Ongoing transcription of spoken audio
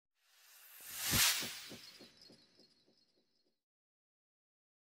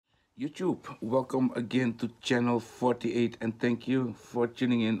YouTube, welcome again to channel 48 and thank you for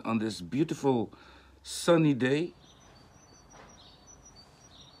tuning in on this beautiful sunny day.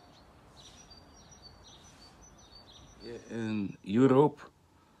 In Europe,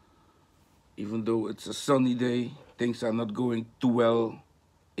 even though it's a sunny day, things are not going too well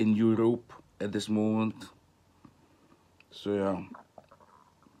in Europe at this moment. So yeah,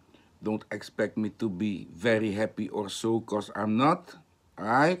 don't expect me to be very happy or so, because I'm not,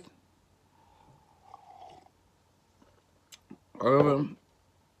 alright? I'm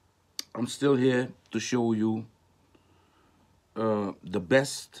still here to show you the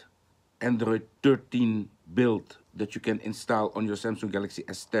best Android 13 build that you can install on your Samsung Galaxy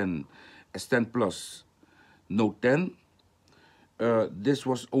S10, S10 Plus, Note 10. This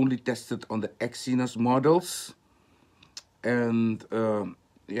was only tested on the Exynos models, and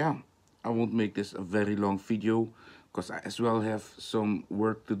yeah, I won't make this a very long video because I as well have some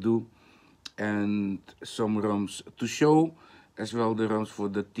work to do and some ROMs to show, as well the ROMs for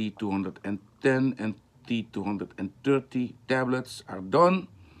the T210 and T230 tablets are done,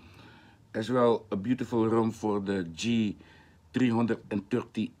 as well a beautiful ROM for the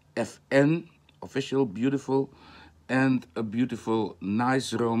G330FN, official, beautiful, and a beautiful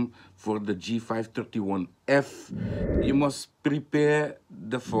nice ROM for the G531F. You must prepare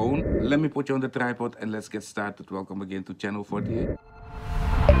the phone. Let me put you on the tripod and let's get started. Welcome again to channel 48.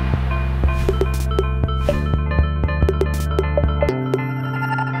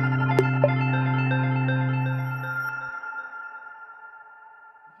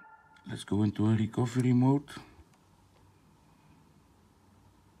 Let's go into a recovery mode.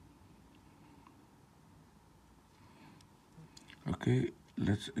 Okay,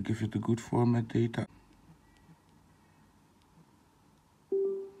 let's give it a good format data.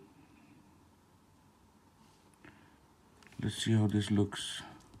 Let's see how this looks.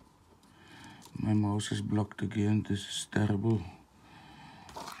 My mouse is blocked again. This is terrible.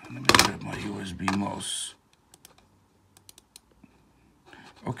 Let me grab my USB mouse.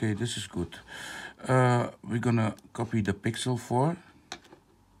 Okay, this is good. We're gonna copy the Pixel 4.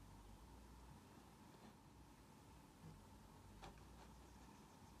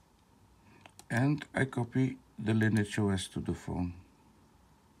 And I copy the Lineage OS to the phone.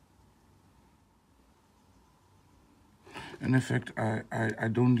 And in fact, I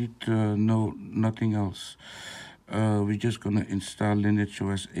don't need to know nothing else. We're just gonna install Lineage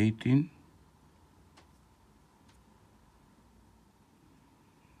OS 18.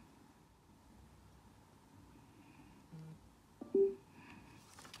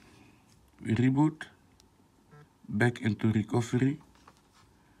 We reboot, back into recovery.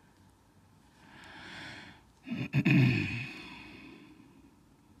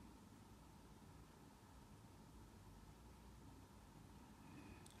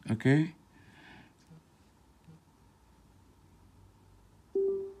 Okay.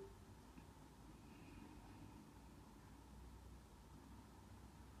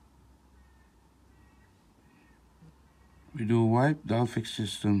 We do a wipe, dial fix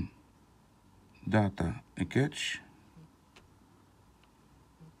system, data and cache.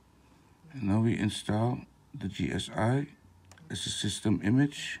 And now we install the GSI as a system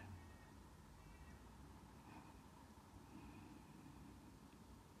image.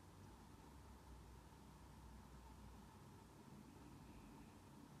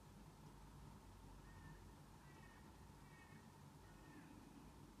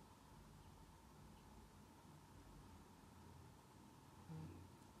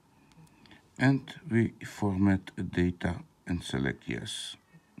 And we format data and select yes.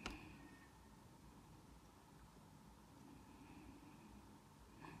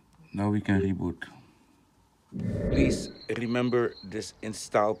 Now we can reboot. Please remember this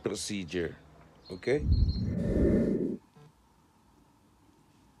install procedure, okay?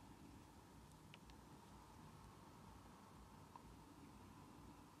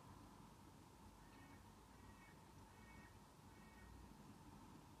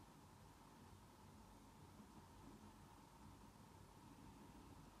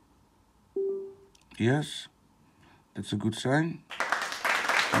 Yes, that's a good sign.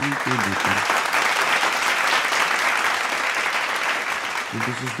 Thank you, so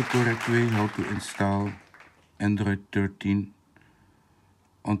this is the correct way how to install Android 13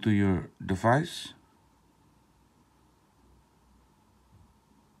 onto your device.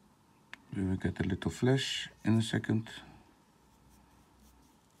 We will get a little flash in a second.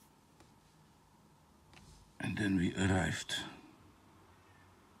 And then we arrived.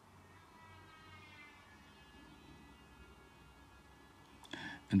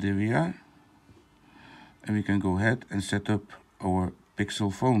 And there we are. And we can go ahead and set up our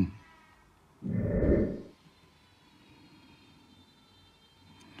Pixel phone.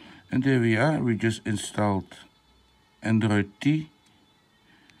 And there we are. We just installed Android T.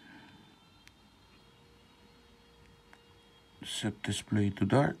 Set display to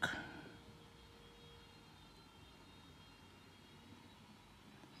dark.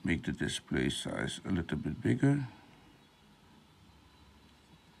 Make the display size a little bit bigger.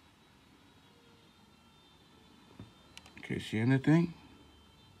 Okay, see anything?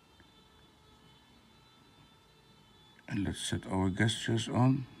 And let's set our gestures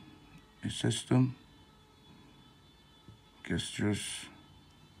on. A system. Gestures.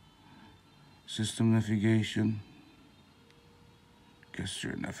 System navigation.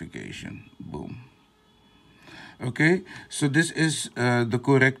 Gesture navigation. Boom. Okay, so this is the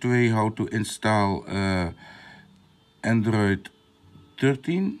correct way how to install Android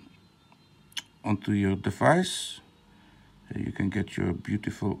 13 onto your device. You can get your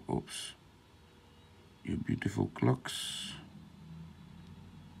beautiful, your beautiful clocks.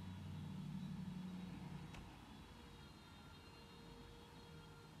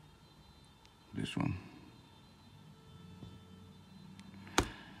 This one.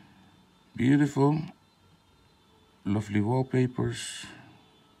 Beautiful, lovely wallpapers.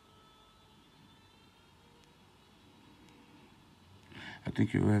 I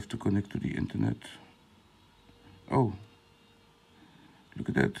think you have to connect to the internet. Oh, look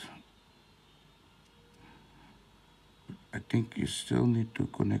at that. I think you still need to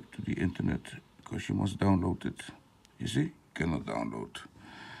connect to the internet because you must download it. You see, cannot download.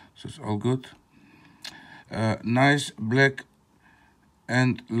 So it's all good. Nice, black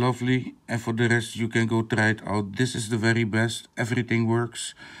and lovely. And for the rest, you can go try it out. This is the very best. Everything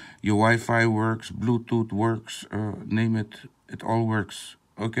works. Your Wi-Fi works, Bluetooth works, name it. It all works,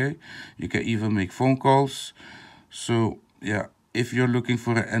 okay? You can even make phone calls. So, yeah, if you're looking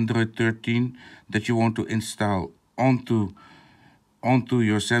for an Android 13 that you want to install onto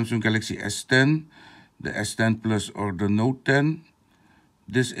your Samsung Galaxy S10, the S10 Plus or the Note 10,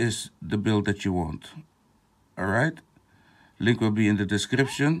 this is the build that you want. All right? Link will be in the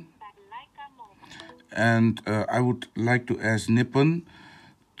description. And I would like to ask Nippon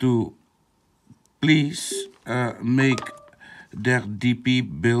to please make their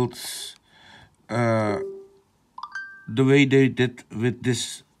DP builds the way they did with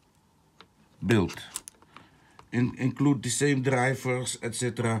this build. Include the same drivers,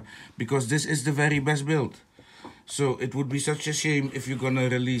 etc. Because this is the very best build. So it would be such a shame if you're gonna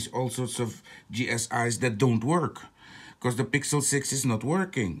release all sorts of GSIs that don't work. Because the Pixel 6 is not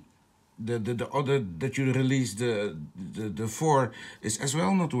working. The other that you released, the 4, is as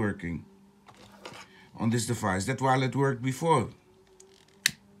well not working on this device. That while it worked before.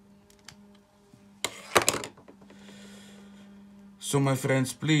 So my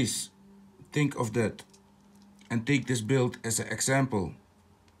friends, please think of that and take this build as an example.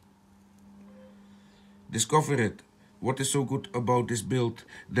 Discover it. What is so good about this build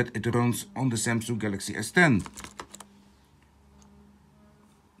that it runs on the Samsung Galaxy S10?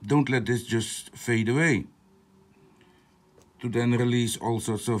 Don't let this just fade away to then release all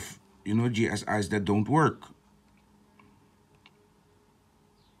sorts of, GSIs that don't work.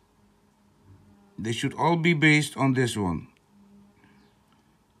 They should all be based on this one.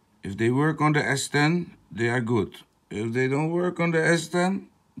 If they work on the S10, they are good. If they don't work on the S10,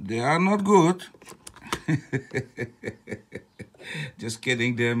 they are not good. Just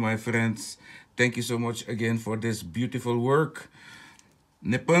kidding there, my friends. Thank you so much again for this beautiful work.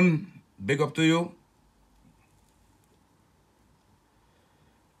 Nippon, big up to you.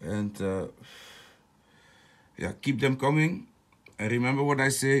 And yeah, keep them coming. And remember what I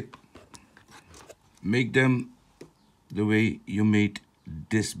said. Make them the way you made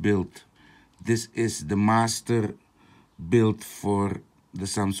this build. This is the master build for the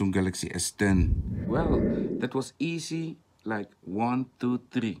Samsung Galaxy S10. Well, that was easy, like 1, 2,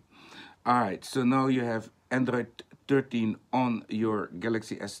 3. All right, so now you have Android 13 on your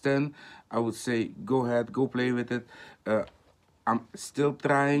Galaxy S10. I would say go ahead, go play with it. I'm still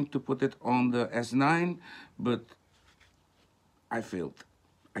trying to put it on the S9, but I failed.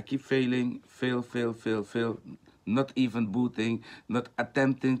 I keep failing, fail. Not even booting, not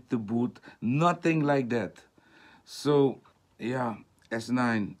attempting to boot, nothing like that. So, yeah,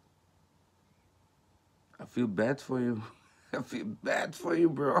 S9, I feel bad for you. I feel bad for you,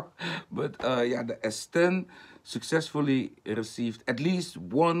 bro. But yeah, the S10 successfully received at least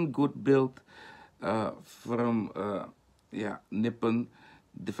one good build from yeah, Nippon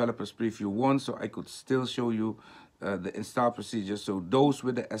Developers Preview 1, so I could still show you the install procedure. So those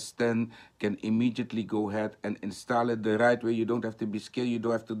with the S10 can immediately go ahead and install it the right way. You don't have to be scared. You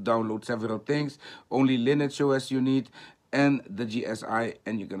don't have to download several things. Only Linux OS you need and the GSI,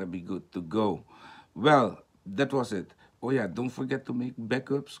 and you're gonna be good to go. Well, that was it. Oh yeah, don't forget to make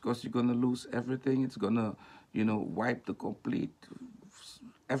backups, because you're gonna lose everything. It's gonna, wipe the complete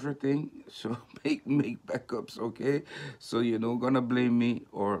everything. So make backups, okay? So you're not gonna blame me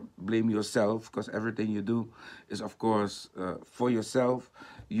or blame yourself, because everything you do is, of course, for yourself.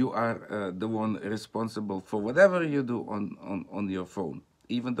 You are the one responsible for whatever you do on your phone.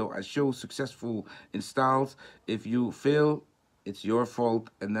 Even though I show successful installs, if you fail, it's your fault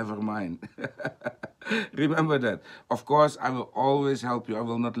and never mine. Remember that. Of course, I will always help you. I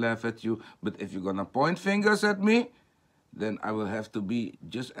will not laugh at you. But if you're gonna point fingers at me, then I will have to be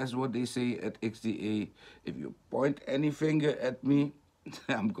just as what they say at XDA. If you point any finger at me,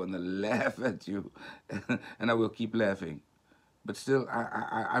 I'm gonna laugh at you. And I will keep laughing. But still,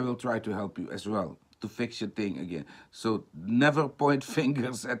 I will try to help you as well to fix your thing again. So never point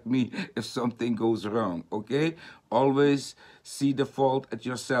fingers at me if something goes wrong, okay? Always see the fault at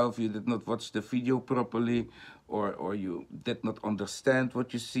yourself. You did not watch the video properly, or you did not understand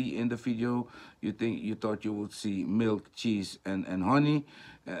what you see in the video. You thought you would see milk, cheese, and honey.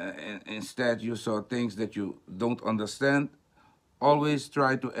 And instead, you saw things that you don't understand. Always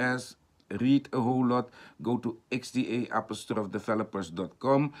try to ask, read a whole lot, go to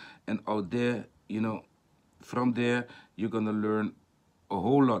xda-developers.com, and out there, from there, you're gonna learn a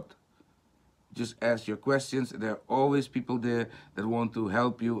whole lot. Just ask your questions. There are always people there that want to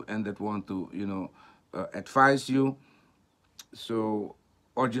help you and that want to, advise you. So,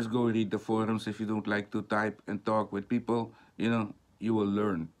 or just go read the forums if you don't like to type and talk with people. You will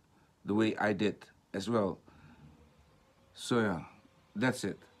learn the way I did as well. So yeah, that's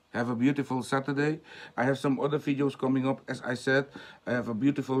it. Have a beautiful Saturday. I have some other videos coming up. As I said, I have a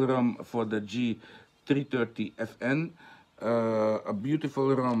beautiful RAM for the G330FN. A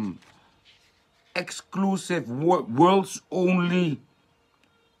beautiful RAM, exclusive, world's only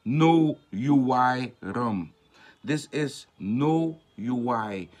no UI RAM. This is no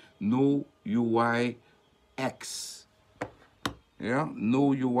UI X. Yeah,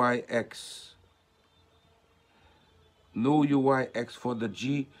 no UI X. No UI X for the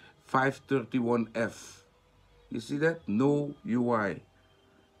G531F. You see that? No UI.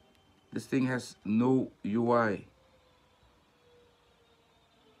 This thing has no UI.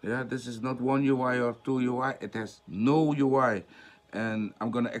 Yeah, this is not one UI or two UI. It has no UI. And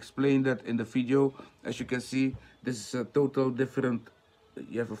I'm going to explain that in the video. As you can see, this is a total different.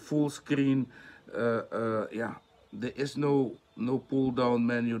 You have a full screen. Yeah, there is no pull down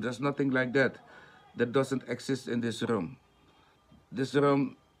menu. There's nothing like that. That doesn't exist in this room. This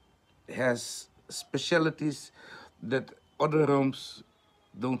room has specialties that other rooms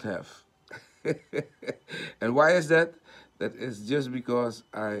don't have. And why is that? That is just because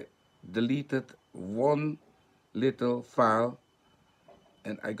I deleted one little file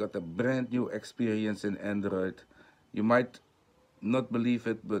and I got a brand new experience in Android. You might not believe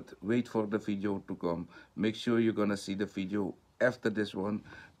it, but wait for the video to come. Make sure you're gonna see the video after this one,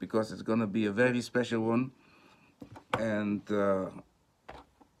 because it's gonna be a very special one. And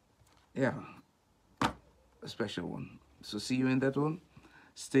yeah, a special one. So see you in that one.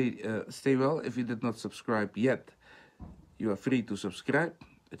 Stay well. If you did not subscribe yet, you are free to subscribe.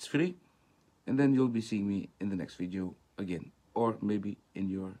 It's free. And then you'll be seeing me in the next video again, or maybe in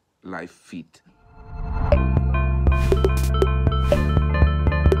your live feed.